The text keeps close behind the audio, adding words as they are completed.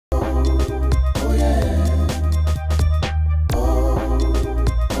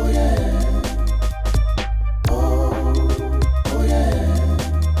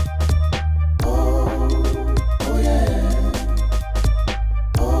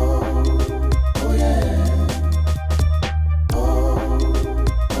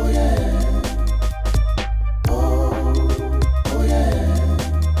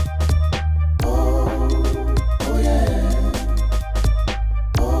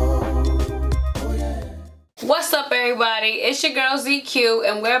everybody, it's your girl ZQ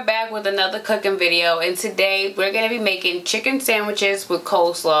and we're back with another cooking video, and today we're going to be making chicken sandwiches with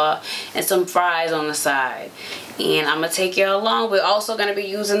coleslaw and some fries on the side. And I'm going to take you along. We're also going to be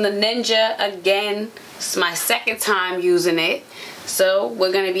using the Ninja again. It's my second time using it. So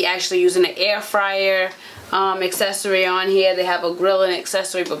we're going to be actually using the air fryer accessory on here. They have a grilling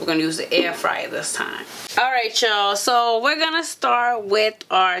accessory, but we're going to use the air fryer this time. Alright y'all, so we're going to start with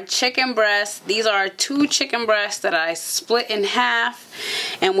our chicken breasts. These are 2 chicken breasts that I split in half.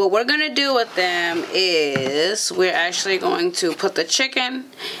 And what we're going to do with them is we're actually going to put the chicken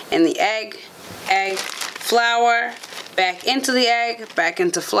in the egg, flour, back into the egg, back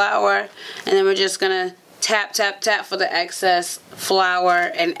into flour, and then we're just going to tap for the excess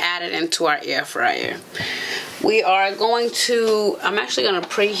flour and add it into our air fryer. We are going to, I'm actually going to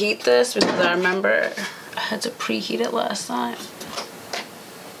preheat this because I remember I had to preheat it last time.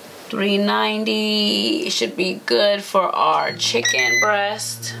 390, it should be good for our chicken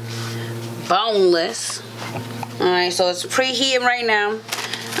breast, boneless. Alright, so it's preheating right now,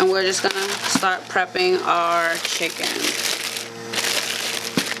 and we're just going to start prepping our chicken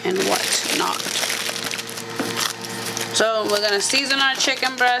and whatnot. So we're going to season our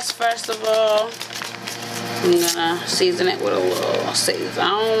chicken breast first of all. I'm going to season it with a little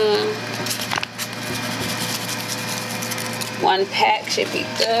Sazon. 1 pack should be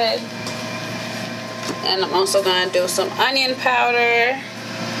good. And I'm also going to do some onion powder.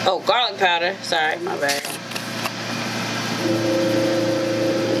 Oh, garlic powder. Sorry, my bad.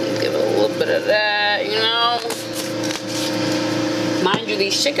 Give it a little bit of that, you know. Mind you,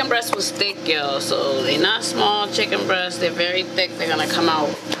 these chicken breasts was thick, y'all, so they're not small chicken breasts. They're very thick. They're gonna come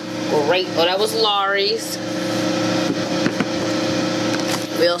out great. Oh, that was Laurie's.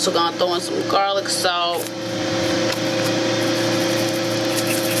 We also gonna throw in some garlic salt.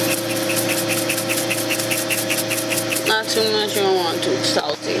 Not too much. You don't want too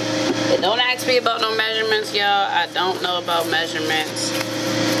salty. And don't ask me about no measurements, y'all. I don't know about measurements.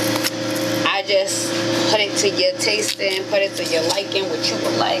 I just put it to your tasting, put it to your liking, what you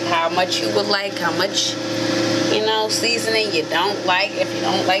would like, how much you would like, how much, you know, seasoning you don't like. If you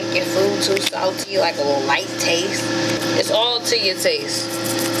don't like your food too salty, like a little light taste, it's all to your taste.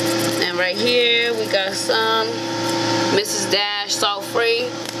 And right here we got some Mrs. Dash salt-free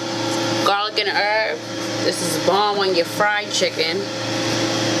garlic and herb. This is bomb on your fried chicken.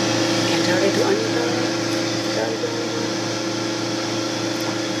 And did I already do onion powder?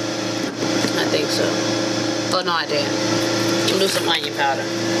 I think so. Oh no, I didn't. We'll do some onion powder.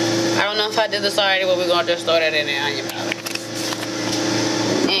 I don't know if I did this already, but we're gonna just throw that in there, onion powder.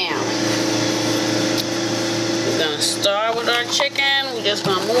 Now, we're gonna start with our chicken. We're just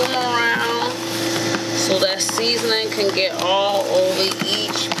gonna move them around so that seasoning can get all over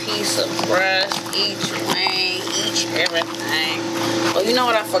each piece of breast, each wing, each everything. Oh, you know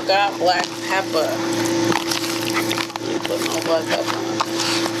what I forgot? Black pepper. Let me put no black pepper on.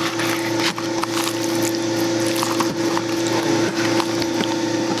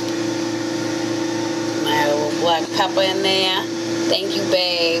 Black pepper in there. Thank you,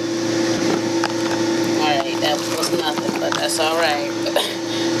 babe. Alright, that was nothing, but that's alright.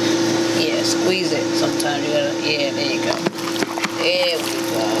 Yeah, squeeze it. Sometimes you gotta, yeah, there you go. There we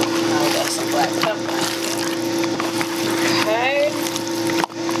go. Now we got some black pepper. Okay.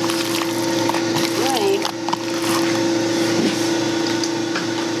 Alright.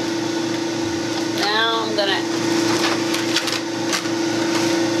 Now I'm gonna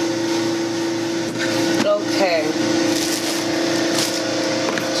okay.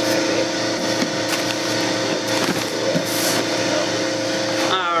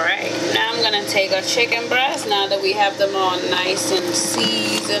 Alright, now I'm going to take our chicken breasts, now that we have them all nice and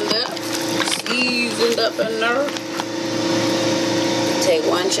seasoned up in there. Take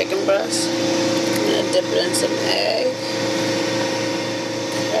 1 chicken breast, I'm going to dip it in some egg.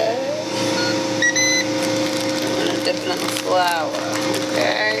 Okay. I'm going to dip it in the flour.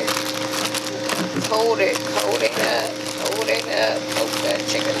 Okay. Hold it up, poke that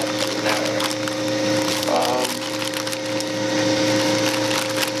chicken up in there.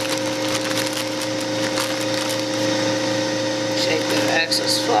 Shake the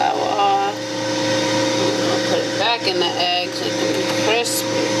excess flour off. I'm gonna put it back in the egg so it can be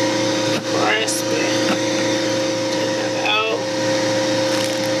crispy. Take it out.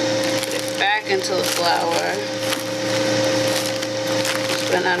 Put it back into the flour.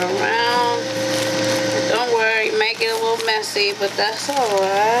 Spin that around. Don't worry, make it a little messy, but that's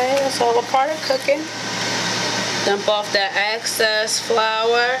alright. That's all a part of cooking. Dump off that excess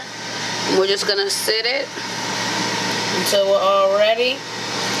flour. And we're just gonna sit it until we're all ready.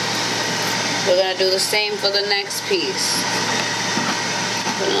 We're gonna do the same for the next piece.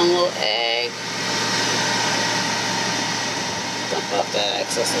 Put in a little egg. Dump off that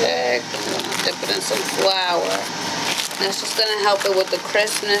excess egg. I'm gonna dip it in some flour. That's just gonna help it with the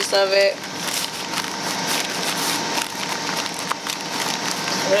crispness of it.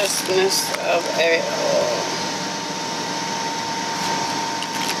 Crispness of it all.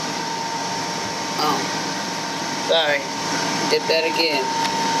 Oh, sorry. Dip that again.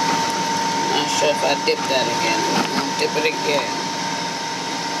 Not sure if I dip that again. I'm gonna dip it again.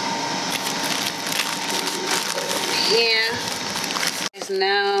 Here. So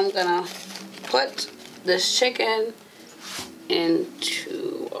now I'm gonna put this chicken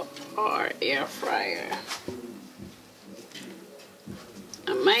into our air fryer.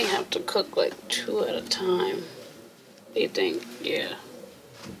 I might have to cook like 2 at a time. What do you think? Yeah,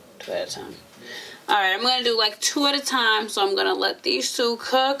 2 at a time. Alright, I'm gonna do like 2 at a time, so I'm gonna let these 2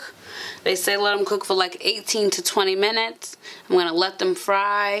 cook. They say let them cook for like 18 to 20 minutes. I'm gonna let them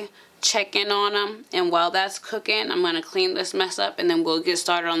fry, check in on them, and while that's cooking, I'm gonna clean this mess up and then we'll get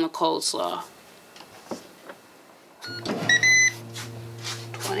started on the coleslaw.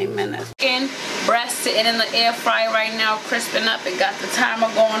 20 minutes. Chicken breast sitting in the air fryer right now, crisping up. It got the timer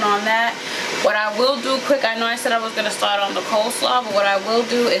going on that. What I will do quick, I know I said I was going to start on the coleslaw, but what I will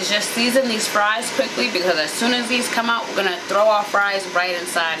do is just season these fries quickly, because as soon as these come out, we're going to throw our fries right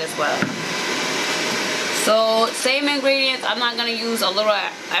inside as well. So same ingredients. I'm not going to use a little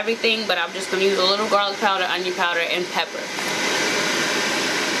everything, but I'm just going to use a little garlic powder, onion powder, and pepper.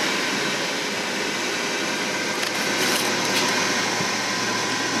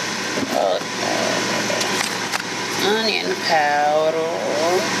 Onion powder.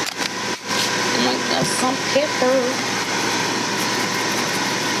 Oh my God, some pepper.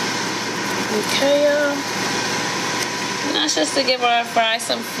 Okay, y'all. That's just to give our fries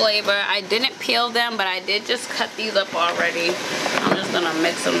some flavor. I didn't peel them, but I did just cut these up already. I'm just gonna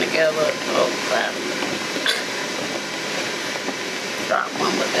mix them together. Oh crap. Drop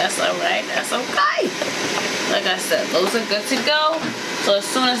one, but that's alright. That's okay. Like I said, those are good to go. So as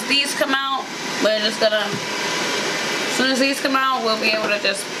soon as these come out, we're just gonna, as soon as these come out, we'll be able to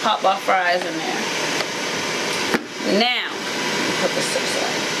just pop our fries in there. Now, put this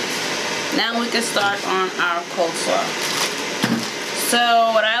aside. Now we can start on our coleslaw.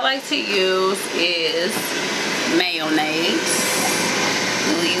 So what I like to use is mayonnaise.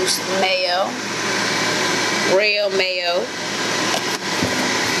 We'll use mayo, real mayo.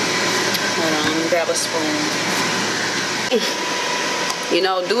 Hold on, let me grab a spoon. You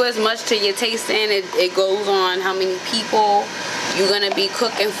know, do as much to your tasting. It goes on how many people you're gonna be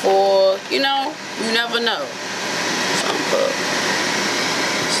cooking for. You know, you never know. So I'm put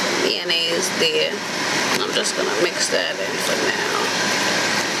some mayonnaise there. I'm just gonna mix that in for now.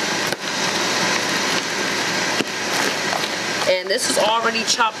 And this is already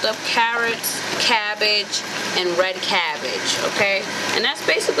chopped up carrots, cabbage, and red cabbage, okay? And that's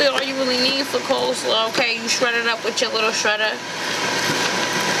basically all you really need for coleslaw, okay? You shred it up with your little shredder.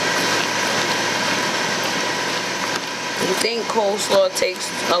 You think coleslaw takes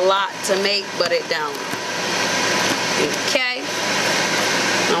a lot to make, but it don't. Okay?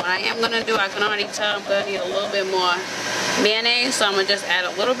 Now what I am gonna do, I can already tell I'm gonna need a little bit more mayonnaise, so I'm gonna just add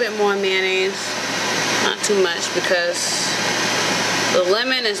a little bit more mayonnaise. Not too much, because the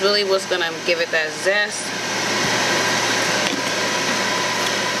lemon is really what's gonna give it that zest.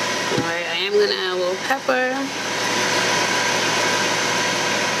 Alright, I am gonna add a little pepper.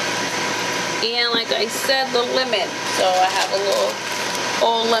 And like I said, the lemon. So I have a little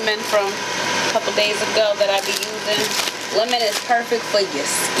old lemon from a couple days ago that I be using. Lemon is perfect for your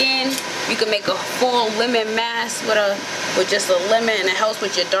skin. You can make a full lemon mask with just a lemon, and it helps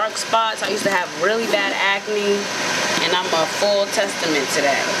with your dark spots. I used to have really bad acne, and I'm a full testament to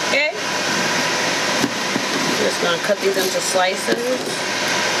that, okay? I'm just gonna cut these into slices.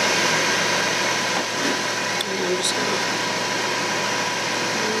 And I'm just gonna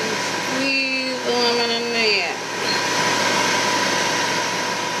squeeze the lemon in there.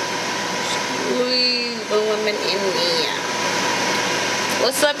 Squeeze the lemon in there.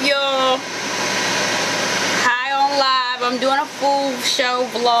 What's up, y'all? Hi on live. I'm doing a food show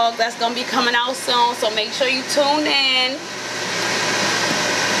vlog that's gonna be coming out soon, so make sure you tune in.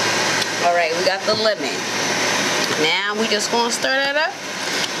 Alright, we got the lemon. Now we just gonna stir that up.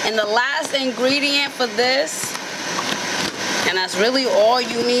 And the last ingredient for this, and that's really all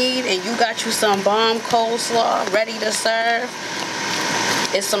you need, and you got you some bomb coleslaw ready to serve,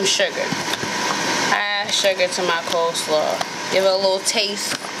 is some sugar. I add sugar to my coleslaw. Give it a little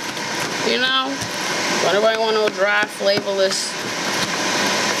taste, you know? Don't nobody want no dry, flavorless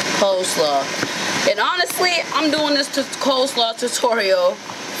coleslaw. And honestly, I'm doing this coleslaw tutorial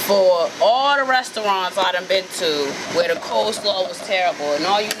for all the restaurants I done been to where the coleslaw was terrible and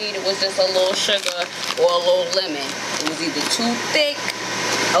all you needed was just a little sugar or a little lemon. It was either too thick,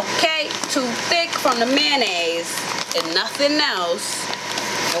 okay, too thick from the mayonnaise and nothing else.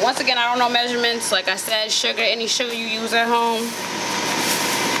 And once again, I don't know measurements. Like I said, sugar, any sugar you use at home.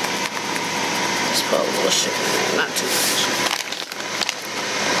 Just put a little sugar in there, not too much.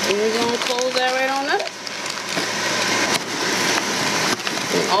 And we're gonna close that right on up.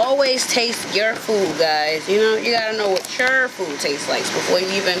 And always taste your food, guys. You know, you gotta know what your food tastes like before you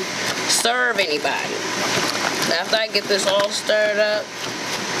even serve anybody. So after I get this all stirred up,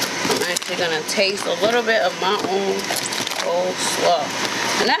 I'm actually gonna taste a little bit of my own coleslaw.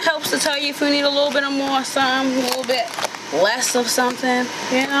 And that helps to tell you if you need a little bit of more something, a little bit less of something,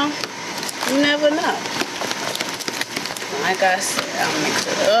 you know? You never know. Like I said, I'll mix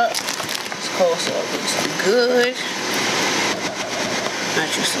it up. This coleslaw looks good.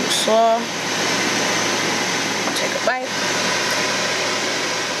 Add you some slaw. Take a bite.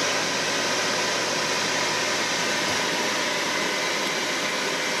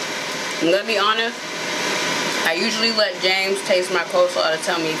 I'm gonna be honest. I usually let James taste my coleslaw to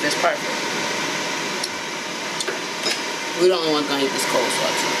tell me if it's perfect. We're the only ones gonna eat this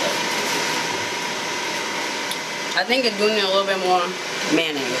coleslaw too, though. I think it do need a little bit more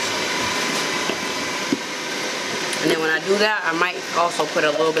mayonnaise. And then when I do that, I might also put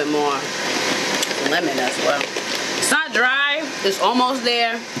a little bit more lemon as well. It's not dry, it's almost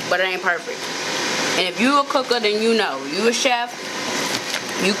there, but it ain't perfect. And if you're a cooker, then you know. You a chef,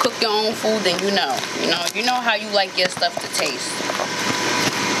 you cook your own food, then you know. You know how you like your stuff to taste.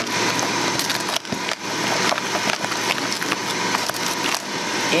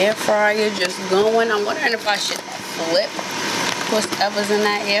 Air fryer just going. I'm wondering if I should flip whatever's in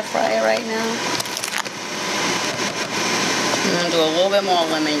that air fryer right now. I'm gonna do a little bit more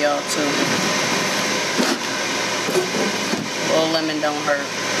lemon, y'all, too. A little lemon don't hurt.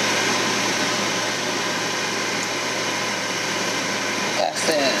 Like I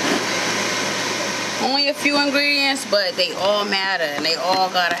said, only a few ingredients, but they all matter, and they all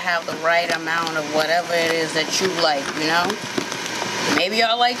gotta have the right amount of whatever it is that you like, you know? Maybe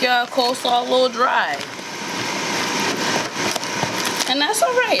y'all like your coleslaw a little dry. And that's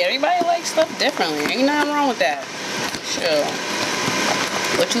alright. Everybody likes stuff differently. Ain't nothing wrong with that. Sure.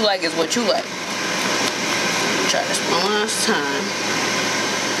 What you like is what you like. Try this one last time.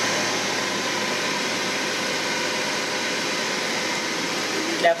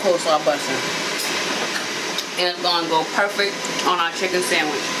 That coleslaw busting. And it's gonna go perfect on our chicken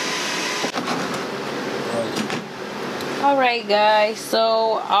sandwich. Alright guys,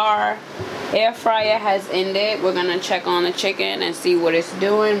 so our air fryer has ended. We're gonna check on the chicken and see what it's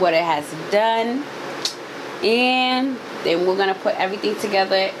doing, what it has done. And then we're gonna put everything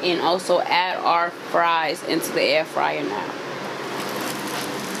together and also add our fries into the air fryer now.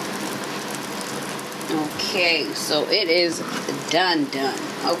 Okay, so it is done.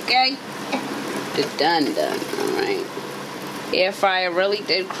 Okay, the done. All right. Air fryer really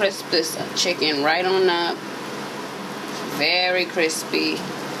did crisp this chicken right on up. Very crispy.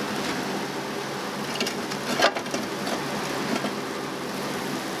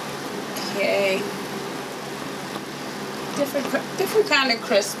 Okay. Different kind of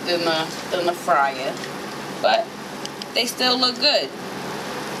crisp than the fryer, but they still look good.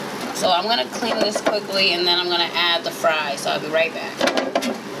 So I'm gonna clean this quickly and then I'm gonna add the fries. So I'll be right back.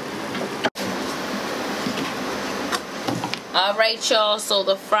 All right, y'all. So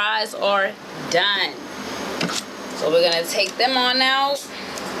the fries are done. So we're gonna take them on out,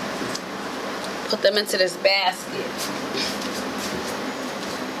 put them into this basket.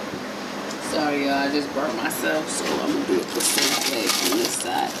 Sorry, y'all, I just burnt myself, so I'm gonna do it the same way from this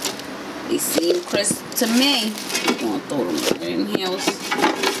side. They seem crisp to me. I'm gonna throw them right in here with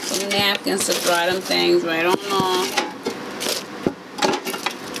some napkins to dry them things right on off.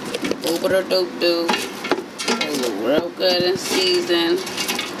 Boop-a-da-doop-doo. They look real good and seasoned.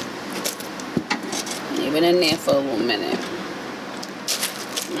 Leave it in there for a little minute.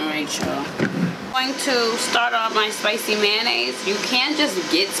 Alright, y'all. I'm going to start on my spicy mayonnaise. You can just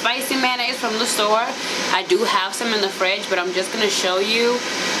get spicy mayonnaise from the store. I do have some in the fridge, but I'm just going to show you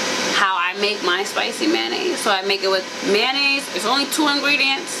how I make my spicy mayonnaise. So I make it with mayonnaise. It's only 2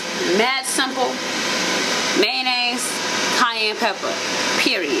 ingredients. Mad simple. Mayonnaise, cayenne pepper.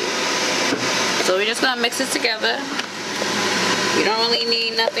 Period. So we're just going to mix it together. You don't really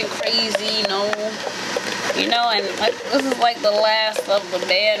need nothing crazy, no. You know, and this is like the last of the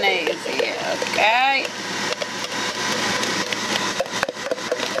mayonnaise here, okay?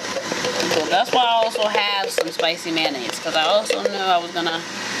 That's why I also have some spicy mayonnaise, because I also knew I was gonna,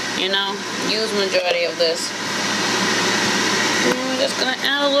 you know, use majority of this. We're just gonna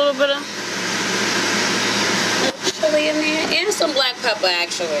add a little bit of chili in there and some black pepper.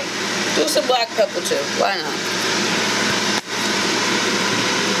 Actually, do some black pepper too. Why not?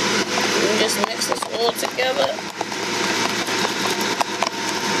 And just mix this all together.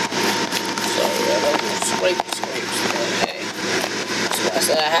 So yeah, those scrapes. Okay. So I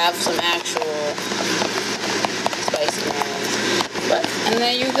said I have some actual spicy mayonnaise. But and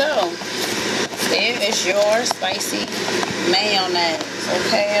there you go. There is your spicy mayonnaise.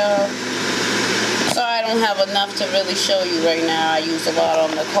 Okay, sorry I don't have enough to really show you right now. I used a lot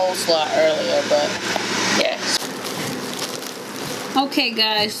on the coleslaw earlier, but yes. Okay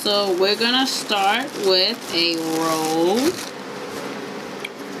guys, so we're gonna start with a roll.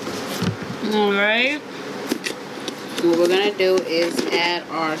 Alright. What we're gonna do is add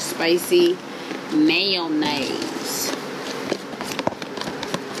our spicy mayonnaise.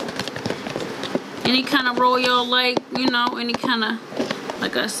 Any kind of roll y'all like, you know, any kind of,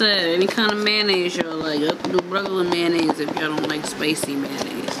 like I said, any kind of mayonnaise y'all like. You can do regular mayonnaise if y'all don't like spicy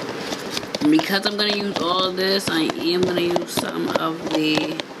mayonnaise. And because I'm gonna use all this, I am gonna use some of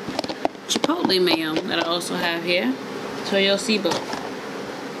the chipotle mayo that I also have here. So you'll see both.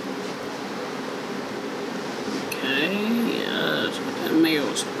 Okay, yes, that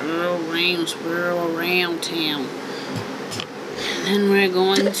mayo swirl around town. And then we're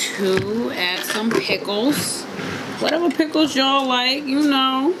going to add some pickles. Whatever pickles y'all like, you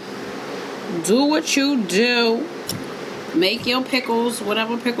know. Do what you do. Make your pickles,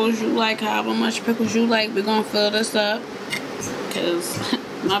 whatever pickles you like, however much pickles you like. We're going to fill this up. Because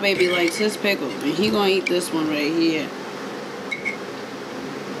my baby likes his pickles. And he going to eat this one right here.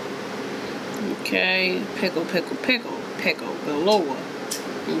 Okay. Pickle galore.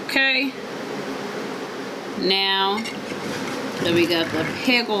 Okay. Now that we got the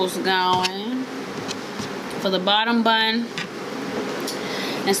pickles going, for the bottom bun,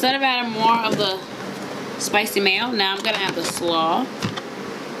 instead of adding more of the spicy mayo, now I'm gonna add the slaw.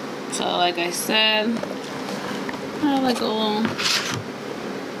 So like I said, I like a little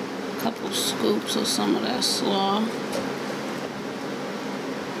couple scoops of some of that slaw.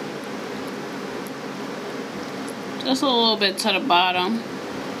 Just a little bit to the bottom.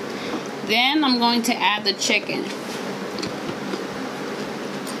 Then I'm going to add the chicken.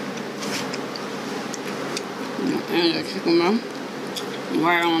 And the chicken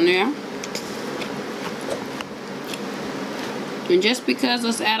right on there. And just because,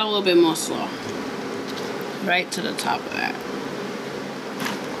 let's add a little bit more slaw right to the top of that.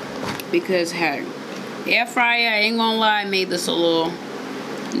 Because hey, air fryer, I ain't gonna lie, made this a little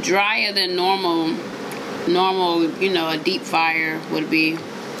drier than normal, you know, a deep fryer would be.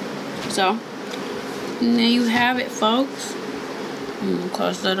 So, and there you have it, folks.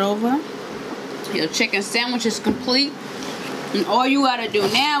 Cross that over. Your chicken sandwich is complete. And all you gotta do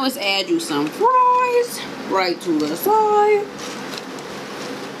now is add you some fries right to the side.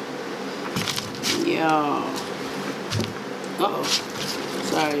 Y'all. Uh-oh.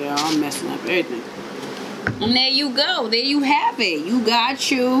 Sorry, y'all. I'm messing up everything. And there you go. There you have it. You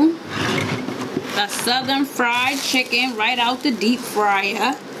got you a southern fried chicken right out the deep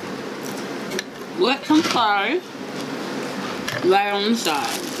fryer with some fries right on the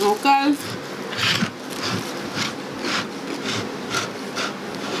side. Okay?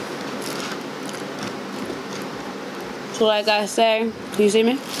 So like I say, can you see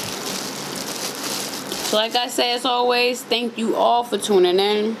me? So like I say, as always, thank you all for tuning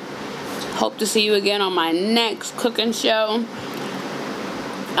in. Hope to see you again on my next cooking show.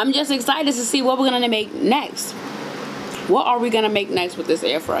 I'm just excited to see what we're going to make next. What are we going to make next with this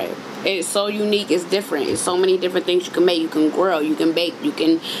air fryer? It's so unique. It's different. It's so many different things you can make. You can grill. You can bake. You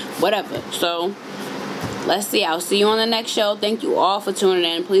can whatever. So let's see. I'll see you on the next show. Thank you all for tuning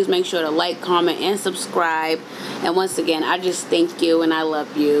in. Please make sure to like, comment, and subscribe. And once again, I just thank you and I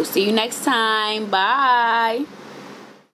love you. See you next time. Bye.